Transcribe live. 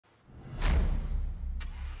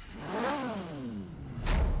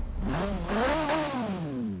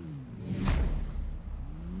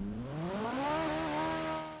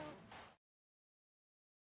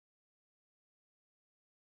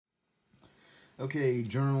Okay,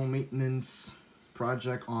 general maintenance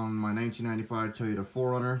project on my 1995 Toyota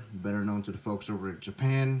 4Runner, better known to the folks over at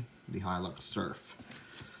Japan, the Hilux Surf.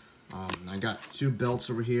 I got two belts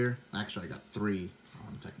over here. Actually, I got three,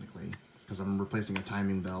 technically, because I'm replacing a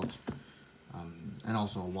timing belt and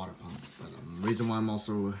also a water pump. But the reason why I'm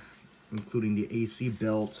also including the AC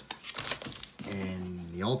belt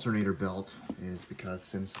and the alternator belt is because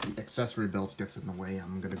since the accessory belt gets in the way,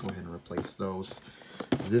 I'm going to go ahead and replace those.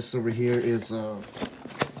 This over here is the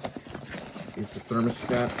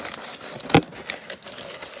thermostat.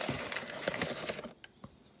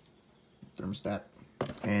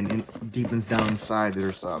 And deep down inside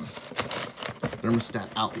there's thermostat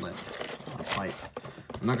outlet pipe.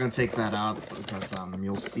 I'm not going to take that out because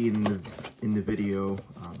you'll see in the video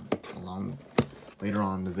later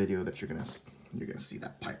on in the video that you're gonna see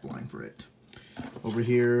that pipeline for it. Over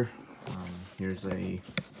here, here's a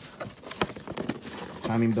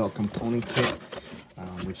timing belt component kit,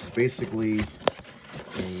 which is basically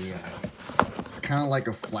it's kind of like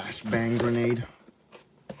a flashbang grenade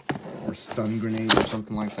or stun grenade or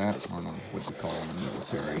something like that. I don't know what you call it in the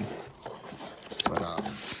military, but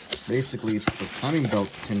basically it's a timing belt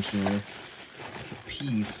tensioner. It's a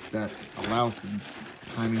piece that allows the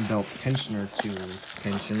timing belt tensioner to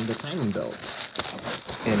tension the timing belt,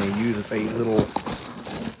 and it uses a little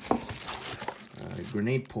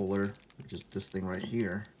grenade puller, which is this thing right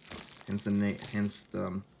here. Hence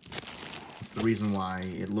the reason why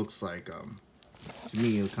it looks like to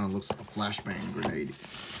me it kind of looks like a flashbang grenade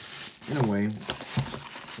in a way,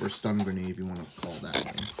 or a stun grenade if you want to call it that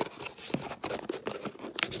way.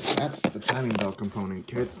 So that's the timing belt component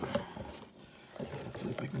kit.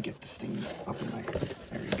 If I can get this thing up in my,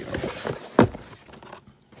 there we go.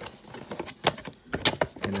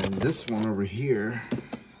 And then this one over here,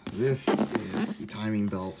 this is the timing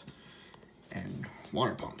belt and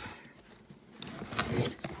water pump.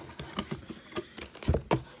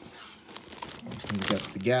 And we got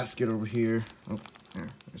the gasket over here. Oh,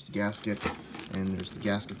 there's the gasket, and there's the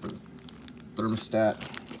gasket for the thermostat.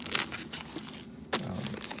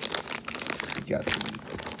 We got the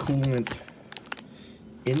coolant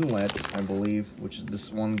inlet, I believe, which is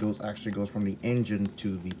this one actually goes from the engine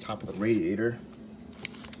to the top of the radiator.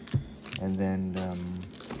 And then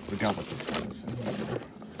forgot what this one is.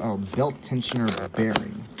 Oh, belt tensioner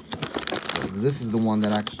bearing. So this is the one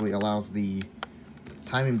that actually allows the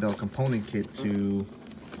timing belt component kit to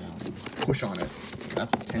push on it.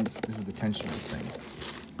 This is the tensioner thing.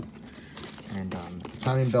 And the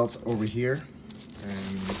timing belt's over here,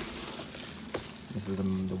 and this is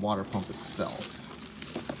the water pump itself.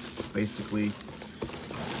 Basically,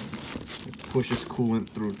 it pushes coolant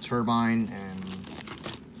through a turbine and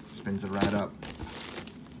spins it right up.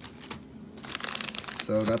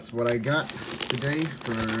 So that's what I got today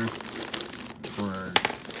for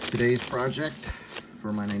today's project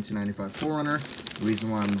for my 1995 4Runner. The reason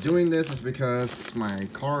why I'm doing this is because my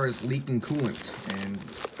car is leaking coolant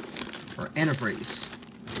or antifreeze,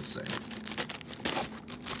 I would say.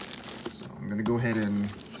 So I'm gonna go ahead and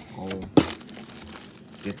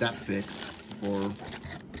get that fixed before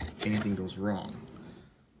anything goes wrong.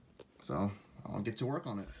 So I'll get to work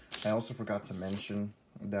on it. I also forgot to mention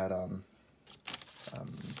that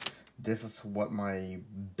this is what my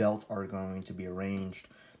belts are going to be arranged.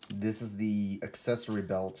 This is the accessory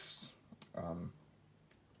belts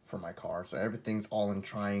for my car. So everything's all in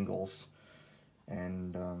triangles,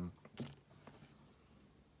 and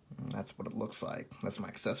that's what it looks like. That's my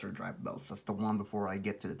accessory drive belts. That's the one before I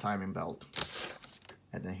get to the timing belt.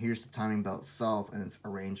 And then here's the timing belt itself, and it's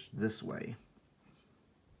arranged this way.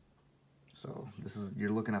 So this is, you're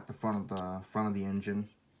looking at the front of the engine,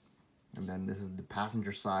 and then this is the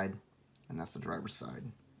passenger side, and that's the driver's side.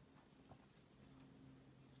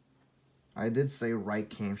 I did say right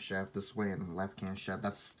camshaft this way and left camshaft.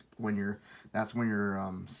 That's when you're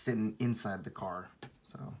sitting inside the car.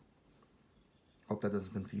 So hope that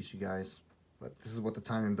doesn't confuse you guys. But this is what the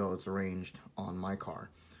timing belt is arranged on my car.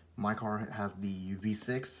 My car has the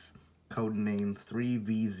V6, code name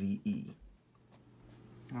 3VZE.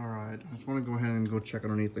 Alright, I just want to go ahead and go check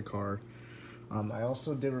underneath the car. I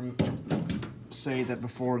also did say that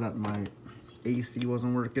before that my AC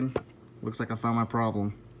wasn't working. Looks like I found my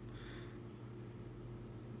problem.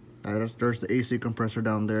 There's the AC compressor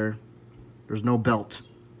down there. There's no belt.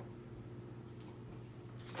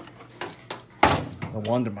 No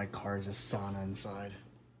wonder my car is a sauna inside.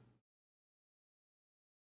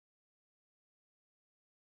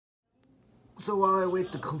 So while I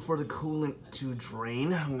wait for the coolant to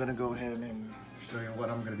drain, I'm gonna go ahead and show you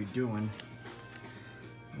what I'm gonna be doing.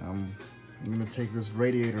 I'm gonna take this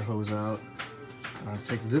radiator hose out,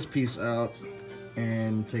 take this piece out,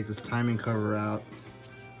 and take this timing cover out,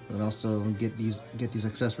 and also get these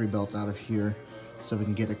accessory belts out of here, so we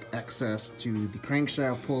can get access to the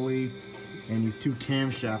crankshaft pulley and these two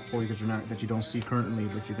camshaft pulleys that you don't see currently,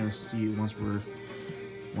 but you're gonna see once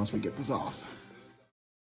we get this off.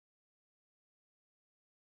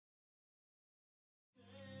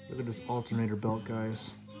 Look at this alternator belt,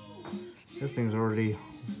 guys. This thing's already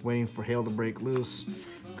waiting for hail to break loose.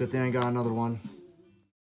 Good thing I got another one.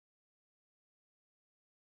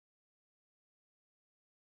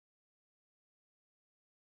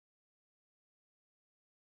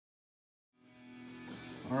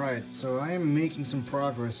 Alright, so I am making some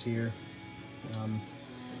progress here. I'm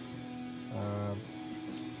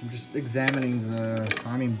just examining the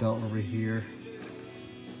timing belt over here.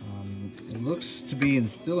 It looks to be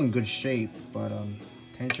still in good shape, but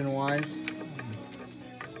tension-wise,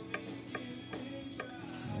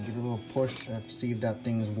 I'll give it a little push and see if that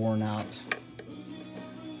thing's worn out.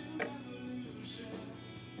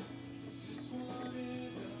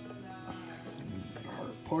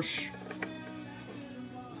 Hard push.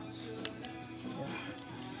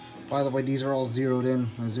 By the way, these are all zeroed in.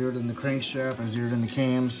 I zeroed in the crankshaft, I zeroed in the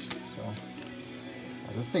cams, so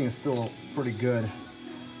this thing is still pretty good.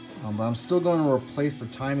 But I'm still going to replace the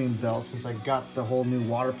timing belt since I got the whole new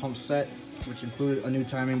water pump set, which included a new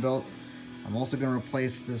timing belt. I'm also going to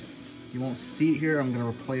replace this. You won't see it here. I'm going to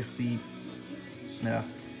replace the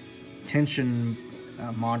tension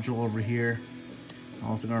module over here. I'm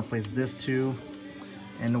also going to replace this too,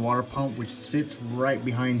 and the water pump, which sits right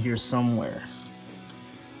behind here somewhere.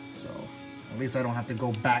 So at least I don't have to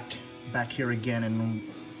go back here again and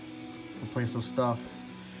replace those stuff.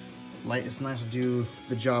 It's nice to do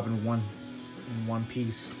the job in one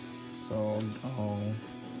piece. So I'll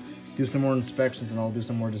do some more inspections and I'll do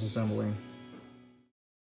some more disassembling.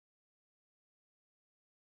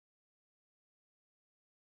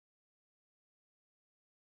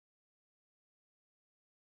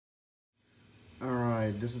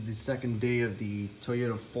 Alright, this is the second day of the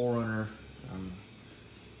Toyota 4Runner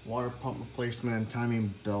water pump replacement and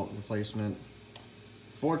timing belt replacement.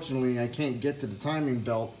 Fortunately, I can't get to the timing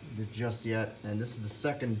belt just yet, and this is the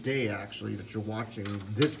second day actually that you're watching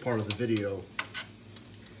this part of the video.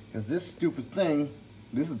 Because this stupid thing,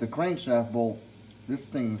 this is the crankshaft bolt, this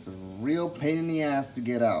thing's a real pain in the ass to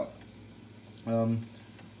get out.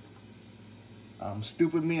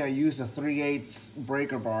 Stupid me, I used a 3/8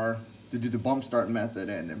 breaker bar to do the bump start method,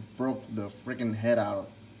 and it broke the freaking head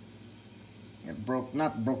out. It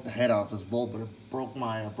not broke the head off this bolt, but it broke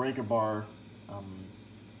my breaker bar.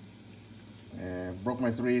 Broke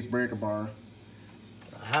my 3/8 breaker bar.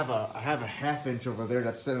 I have a 1/2 inch over there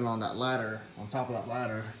that's sitting on that ladder, on top of that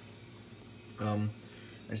ladder. I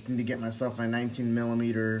just need to get myself a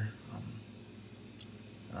 19mm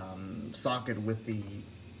socket with the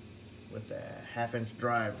 1/2 inch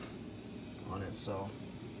drive on it. So,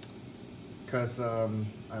 because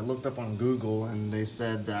I looked up on Google and they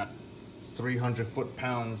said that 300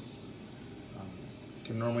 foot-pounds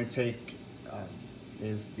can normally take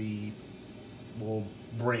will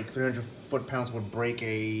break 300 foot-pounds would break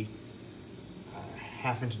a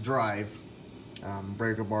 1/2 inch drive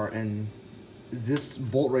breaker bar, and this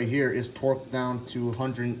bolt right here is torqued down to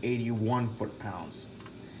 181 foot-pounds.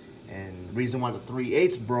 And the reason why the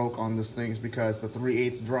 3/8 broke on this thing is because the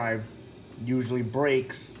 3/8 drive usually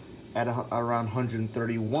breaks at around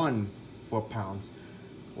 131 foot-pounds,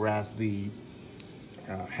 whereas the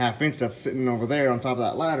 1/2 inch that's sitting over there on top of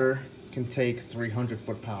that ladder can take 300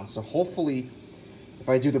 foot-pounds. So hopefully, if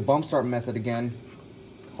I do the bump start method again,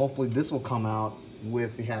 hopefully this will come out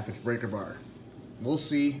with the 1/2 inch breaker bar. We'll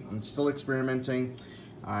see. I'm still experimenting.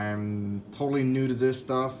 I'm totally new to this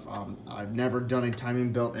stuff. I've never done a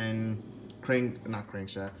timing belt and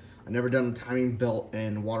crankshaft. I've never done a timing belt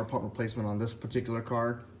and water pump replacement on this particular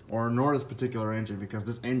car, nor this particular engine, because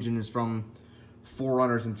this engine is from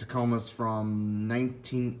 4Runners and Tacomas from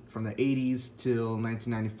the 80s till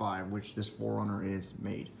 1995, which this 4Runner is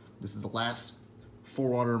made. This is the last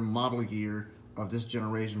 4Runner model year of this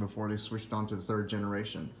generation before they switched on to the 3rd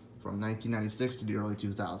generation from 1996 to the early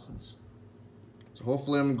 2000s. So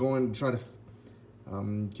hopefully I'm going to try to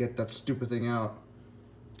get that stupid thing out,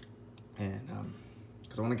 and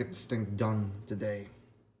because I want to get this thing done today.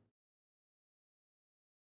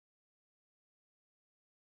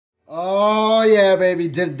 Oh yeah, baby,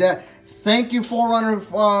 did that. Thank you 4Runner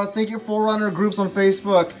groups on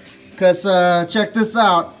Facebook, because check this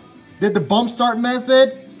out. Did the bump start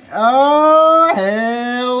method? Oh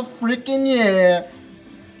hell freaking yeah.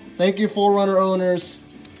 Thank you 4Runner owners.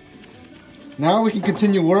 Now we can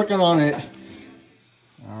continue working on it.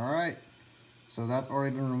 Alright, So that's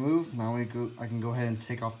already been removed. Now I can go ahead and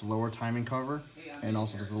take off the lower timing cover and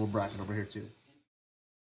also this little bracket over here too.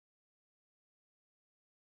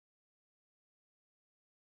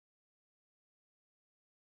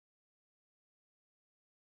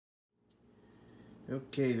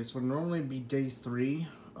 Okay, this would normally be day 3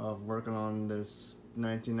 of working on this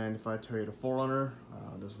 1995 Toyota 4Runner.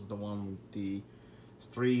 This is the one with the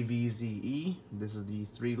 3VZE. This is the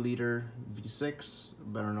 3-liter V6,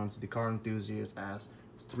 better known to the car enthusiasts as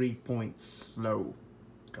 3-point-slow,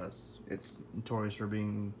 because it's notorious for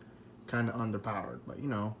being kind of underpowered. But you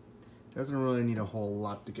know, it doesn't really need a whole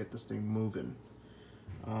lot to get this thing moving.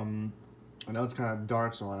 I know it's kind of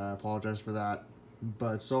dark, so I apologize for that.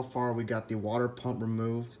 But so far, we got the water pump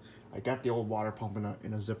removed. I got the old water pump in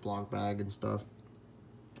a Ziploc bag and stuff.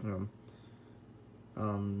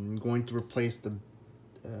 I'm going to replace the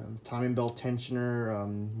timing belt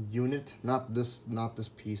tensioner unit. Not this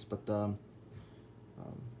piece, but the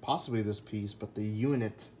possibly this piece, but the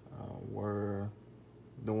unit where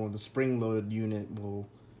the spring-loaded unit will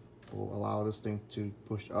allow this thing to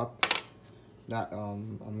push up. That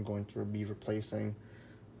I'm going to be replacing.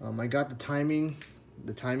 I got the timing.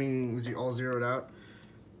 The timing was all zeroed out.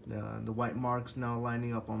 The white marks now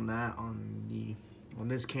lining up on that on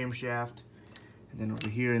this camshaft, and then over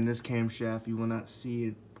here in this camshaft you will not see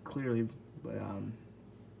it clearly, but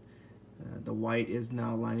the white is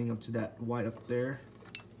now lining up to that white up there,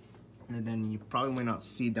 and then you probably might not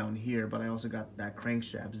see down here, but I also got that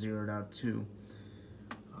crankshaft zeroed out too.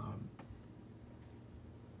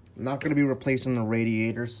 I'm not going to be replacing the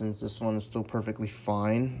radiator since this one is still perfectly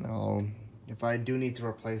fine. If I do need to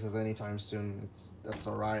replace this anytime soon, that's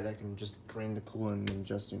alright. I can just drain the coolant and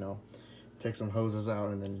just, you know, take some hoses out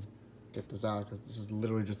and then get this out, because this is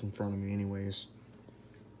literally just in front of me anyways.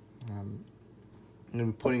 I'm going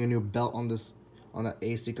to be putting a new belt on that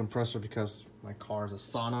AC compressor because my car is a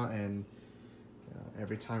sauna, and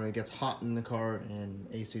every time it gets hot in the car and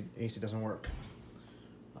AC doesn't work.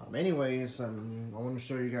 Anyways, I want to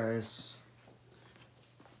show you guys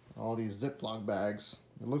all these Ziploc bags.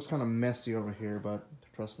 It looks kind of messy over here, but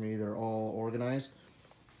trust me, they're all organized.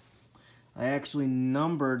 I actually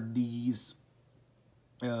numbered these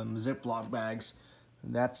Ziploc bags.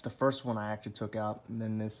 That's the first one I actually took out, and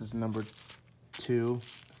then this is number 2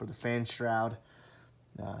 for the fan shroud.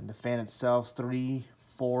 The fan itself, 3,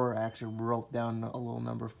 4. I actually wrote down a little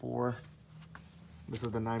number 4. This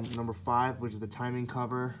is the number 5, which is the timing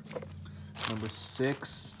cover. Number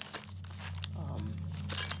 6,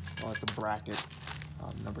 well, it's a bracket.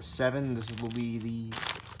 Number 7, this will be the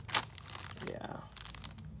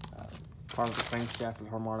part of the crankshaft with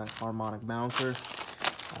harmonic bouncer.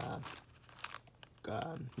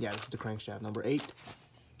 Yeah, this is the crankshaft. Number 8,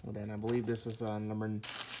 and then I believe this is number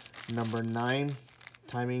 9,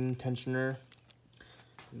 timing tensioner.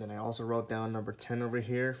 And then I also wrote down number 10 over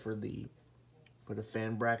here for the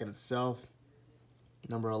fan bracket itself.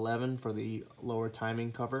 Number 11 for the lower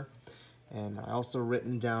timing cover. And I also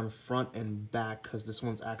written down front and back, because this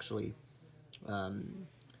one's actually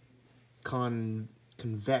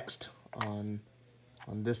convexed on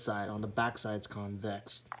this side. On the back side, it's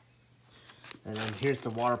convexed. And then here's the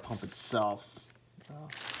water pump itself.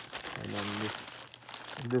 And then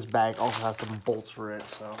this bag also has some bolts for it.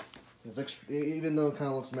 So it's even though it kind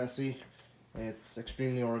of looks messy, it's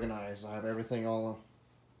extremely organized. I have everything all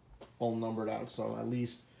numbered out, so at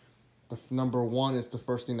least the number 1 is the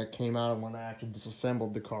first thing that came out when I actually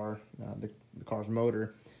disassembled the car, the car's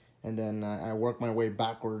motor, and then I worked my way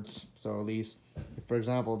backwards. So at least, if, for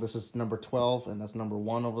example, this is number 12 and that's number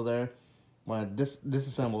 1 over there, when I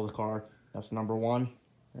disassemble the car, that's number 1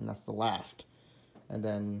 and that's the last. And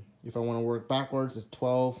then if I want to work backwards, it's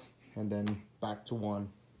 12 and then back to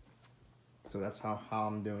 1. So that's how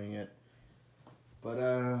I'm doing it.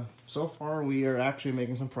 But so far we are actually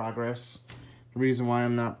making some progress. The reason why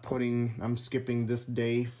I'm skipping this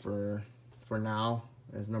day for now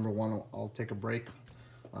is number 1, I'll take a break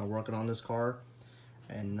working on this car,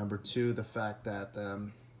 and number 2, the fact that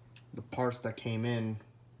the parts that came in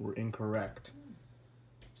were incorrect.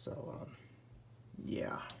 So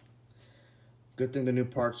yeah, good thing the new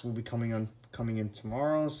parts will be coming in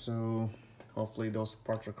tomorrow, so hopefully those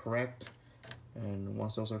parts are correct. And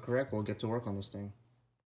once those are correct, we'll get to work on this thing.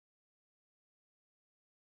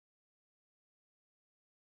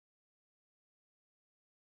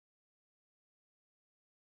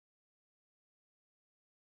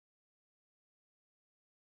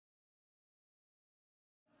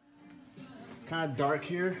 It's kind of dark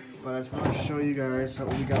here, but I just want to show you guys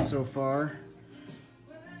what we got so far.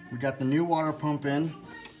 We got the new water pump in,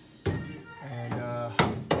 and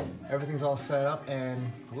everything's all set up, and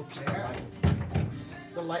whoops, the light.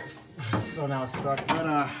 the light, so now it's stuck.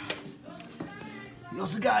 But we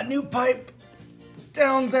also got a new pipe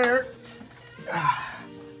down there.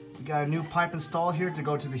 We got a new pipe installed here to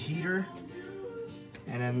go to the heater,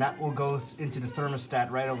 and then that will go into the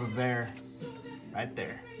thermostat right over there, right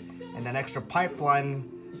there. And that extra pipeline,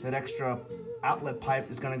 that extra outlet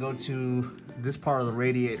pipe is gonna go to this part of the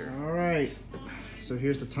radiator. All right, so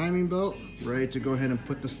here's the timing belt, ready to go ahead and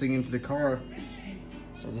put this thing into the car.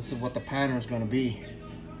 So this is what the pattern is gonna be.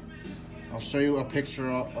 I'll show you a picture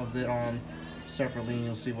of it on separately, and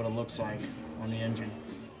you'll see what it looks like on the engine.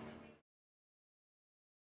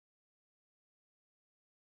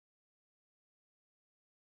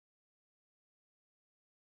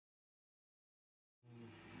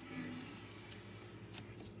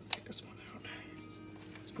 Take this one out.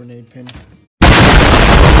 It's a grenade pin.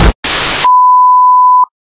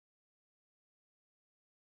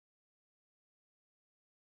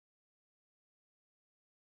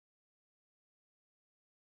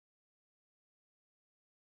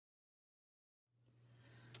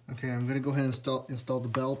 Okay, I'm gonna go ahead and install the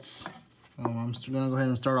belts. I'm still gonna go ahead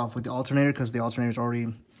and start off with the alternator because the alternator is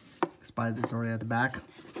already at the back.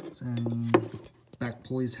 And the back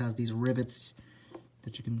pulleys has these rivets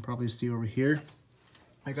that you can probably see over here.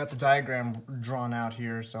 I got the diagram drawn out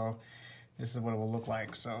here, so this is what it will look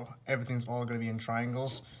like. So everything's all gonna be in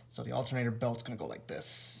triangles. So the alternator belt's gonna go like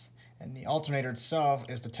this, and the alternator itself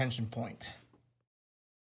is the tension point.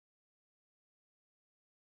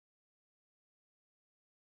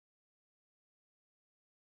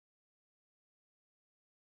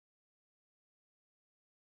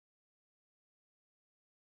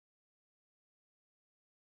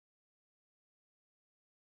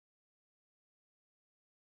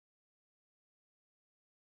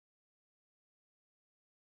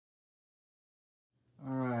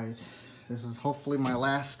 Alright, this is hopefully my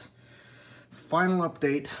last final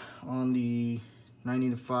update on the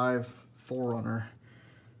 90-5 4Runner.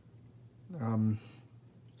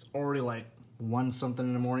 It's already like 1 something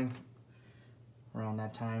in the morning, around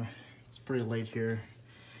that time. It's pretty late here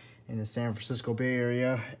in the San Francisco Bay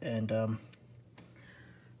Area, and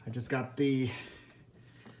I just got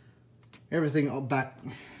everything all back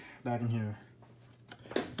in here.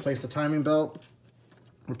 Replaced the timing belt.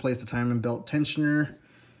 Replaced the timing belt tensioner.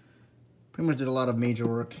 Pretty much did a lot of major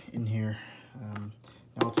work in here.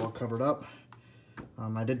 Now it's all covered up.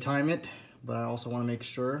 I did time it, but I also want to make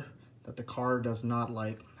sure that the car does not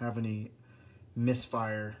like have any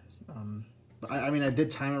misfire. I mean, I did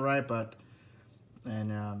time it right, but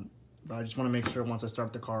I just want to make sure once I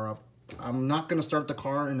start the car up. I'm not going to start the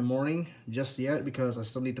car in the morning just yet because I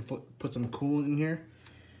still need to put some coolant in here.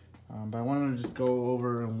 But I wanted to just go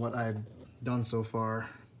over what I've done so far.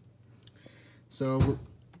 So,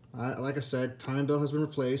 like I said, timing belt has been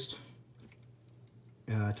replaced.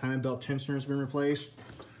 Timing belt tensioner has been replaced.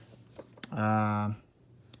 And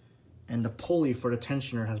the pulley for the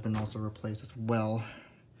tensioner has been also replaced as well.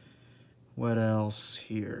 What else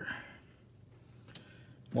here?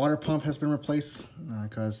 Water pump has been replaced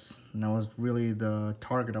because that was really the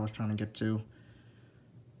target I was trying to get to.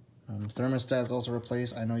 Thermostat is also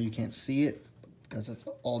replaced. I know you can't see it because it's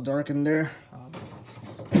all dark in there.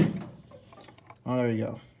 Oh, there you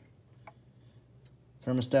go.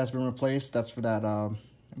 Thermostat's been replaced. That's for that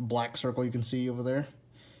black circle you can see over there.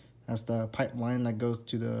 That's the pipeline that goes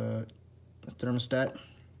to the thermostat.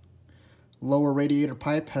 Lower radiator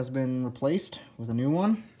pipe has been replaced with a new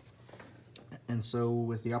one, and so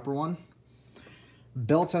with the upper one.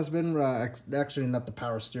 Belts has been actually not the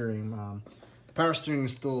power steering. The power steering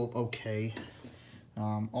is still okay.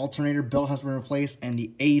 Alternator belt has been replaced, and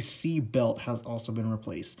the AC belt has also been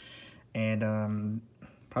replaced. And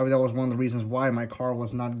probably that was one of the reasons why my car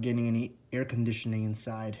was not getting any air conditioning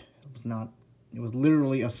inside. It was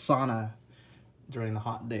literally a sauna during the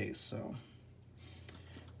hot days. So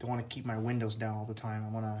don't want to keep my windows down all the time. I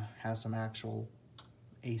want to have some actual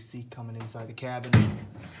AC coming inside the cabin.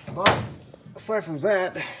 But aside from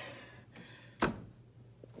that,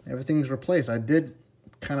 everything's replaced. I did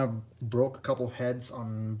kind of broke a couple of heads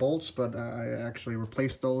on bolts, but I actually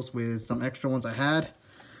replaced those with some extra ones I had.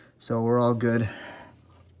 So we're all good.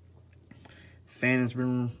 Fans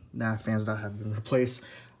that have been replaced.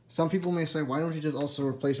 Some people may say, why don't you just also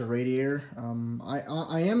replace your radiator? I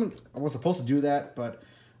was supposed to do that, but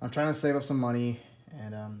I'm trying to save up some money,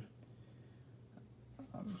 and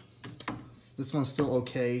this one's still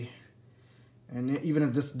okay. And even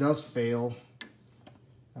if this does fail,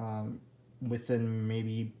 within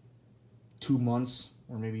maybe 2 months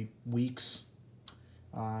or maybe weeks,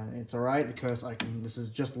 it's all right because this is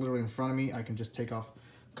just literally in front of me. I can just take off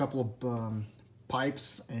a couple of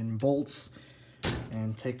pipes and bolts,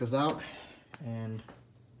 and take this out and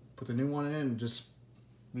put the new one in and just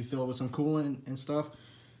refill it with some coolant and stuff.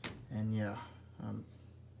 And yeah,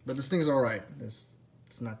 but this thing's all right. It's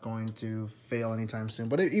not going to fail anytime soon.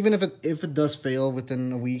 But even if it does fail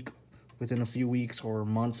within a week, within a few weeks or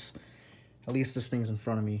months, at least this thing's in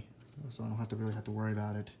front of me, so I don't really have to worry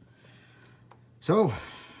about it. So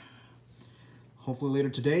hopefully later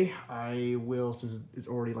today I will, since it's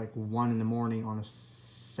already like 1 in the morning on a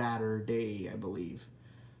Saturday, I believe.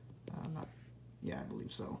 Yeah, I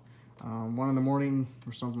believe so. 1 in the morning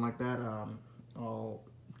or something like that. I'll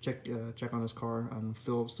check on this car and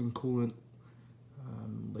fill up some coolant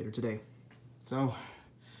later today. So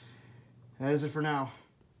that is it for now.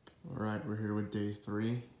 All right, we're here with day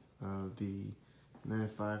 3 of the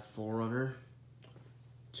 95 4Runner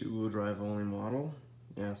 2-wheel drive only model.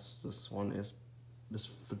 Yes, this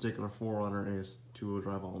particular 4Runner is 2-wheel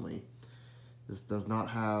drive only. This does not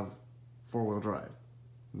have 4-wheel drive.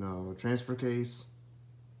 No transfer case,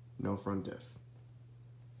 no front diff.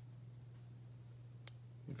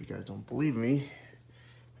 If you guys don't believe me,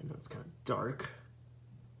 I know it's kind of dark.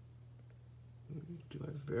 Do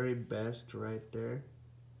my very best right there.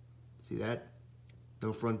 See that?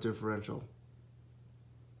 No front differential.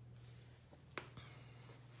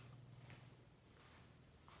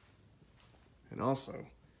 And also,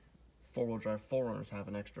 4-wheel drive 4Runners have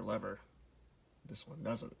an extra lever. This one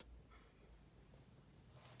doesn't.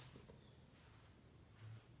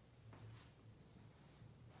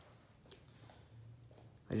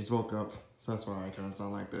 I just woke up, so that's why I kind of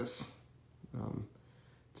sound like this.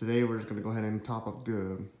 Today we're just gonna go ahead and top up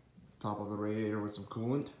the radiator with some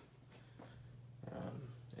coolant,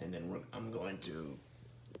 and then I'm going to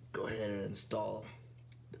go ahead and install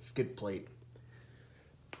the skid plate.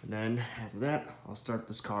 And then after that, I'll start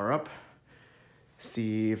this car up,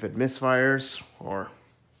 see if it misfires or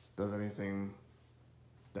does anything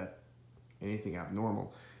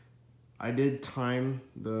abnormal. I did time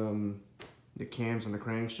the cams and the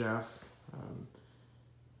crankshaft.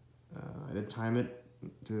 I did time it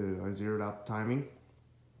to, I zeroed out the timing.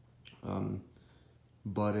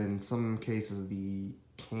 But in some cases the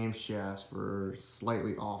camshafts were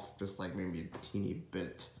slightly off, just like maybe a teeny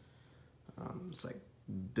bit. It's like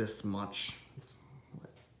this much.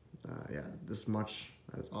 Yeah, this much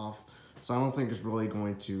that is off. So I don't think it's really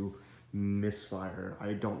going to misfire.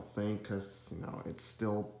 I don't think, because you know it's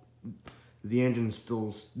still, the engine's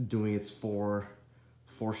still doing its four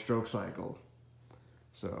stroke cycle.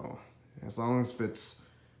 So as long as it's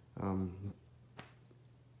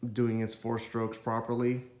doing its 4 strokes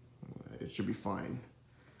properly, it should be fine.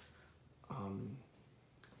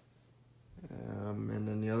 And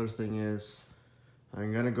then the other thing is,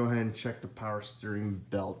 I'm gonna go ahead and check the power steering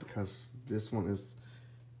belt, because this one is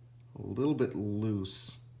a little bit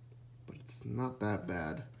loose, but it's not that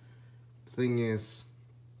bad. The thing is,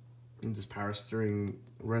 in this power steering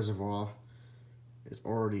reservoir is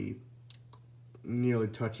already nearly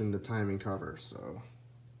touching the timing cover, so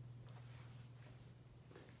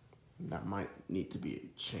that might need to be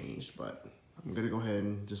changed. But I'm gonna go ahead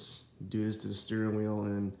and just do this to the steering wheel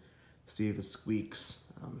and see if it squeaks,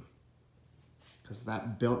 because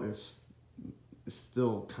that belt is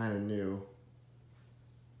still kind of new.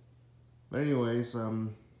 But anyways,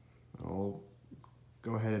 I'll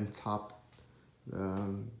go ahead and top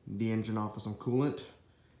the engine off with some coolant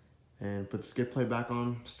and put the skid plate back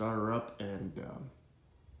on, start her up, and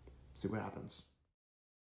see what happens.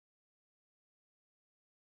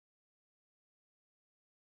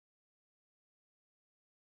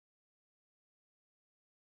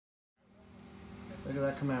 Look at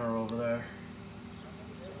that Camaro over there.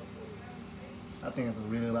 I think it's a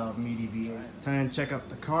really loud, meaty V8. Time to check out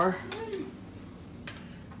the car.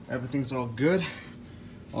 Everything's all good.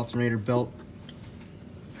 Alternator belt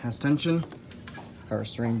has tension. Power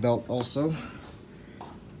steering belt also.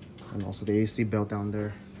 And also the AC belt down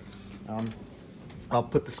there. I'll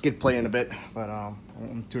put the skid plate in a bit, but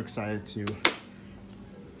I'm too excited to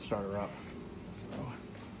start her up. So.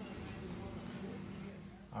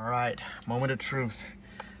 All right, moment of truth.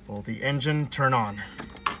 Will the engine turn on?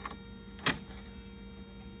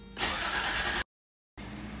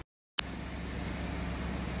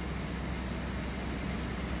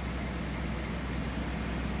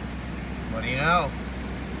 What do you know?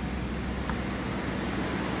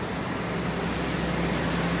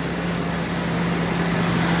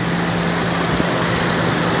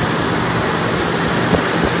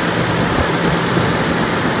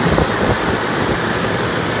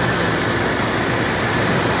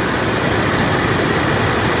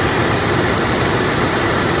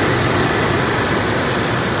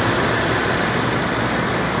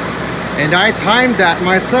 And I timed that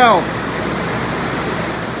myself.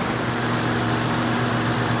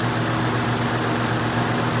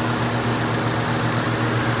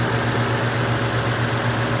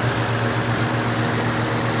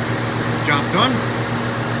 Job done.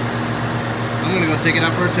 I'm gonna go take it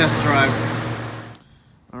out for a test drive.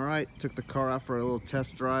 All right, took the car out for a little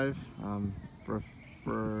test drive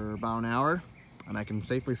for about an hour, and I can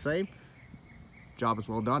safely say, job is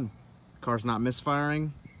well done. Car's not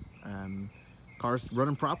misfiring. Car's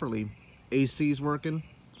running properly. AC is working.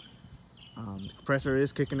 The compressor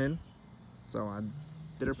is kicking in, so I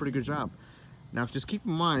did a pretty good job. Now, just keep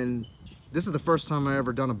in mind, this is the first time I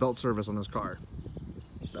ever done a belt service on this car.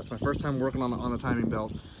 That's my first time working on the timing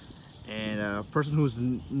belt, and a person who's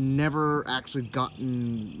never actually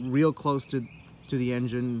gotten real close to the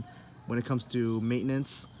engine when it comes to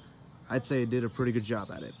maintenance, I'd say I did a pretty good job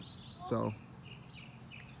at it. So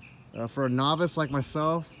for a novice like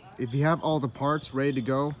myself, if you have all the parts ready to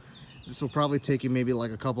go, this will probably take you maybe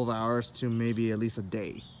like a couple of hours to maybe at least a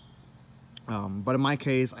day. But in my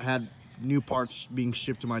case, I had new parts being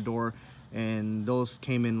shipped to my door, and those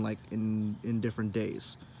came in like in different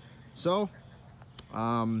days. So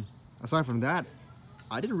aside from that,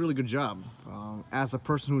 I did a really good job. As a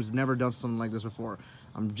person who's never done something like this before,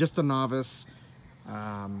 I'm just a novice,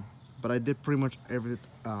 but I did pretty much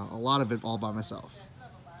a lot of it all by myself.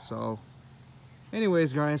 So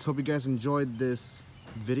anyways, guys, hope you guys enjoyed this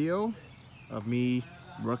video of me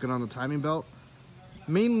working on the timing belt.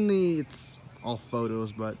 Mainly it's all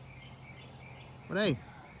photos, but hey,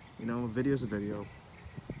 you know, a video's a video.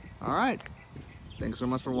 All right, thanks so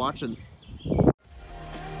much for watching.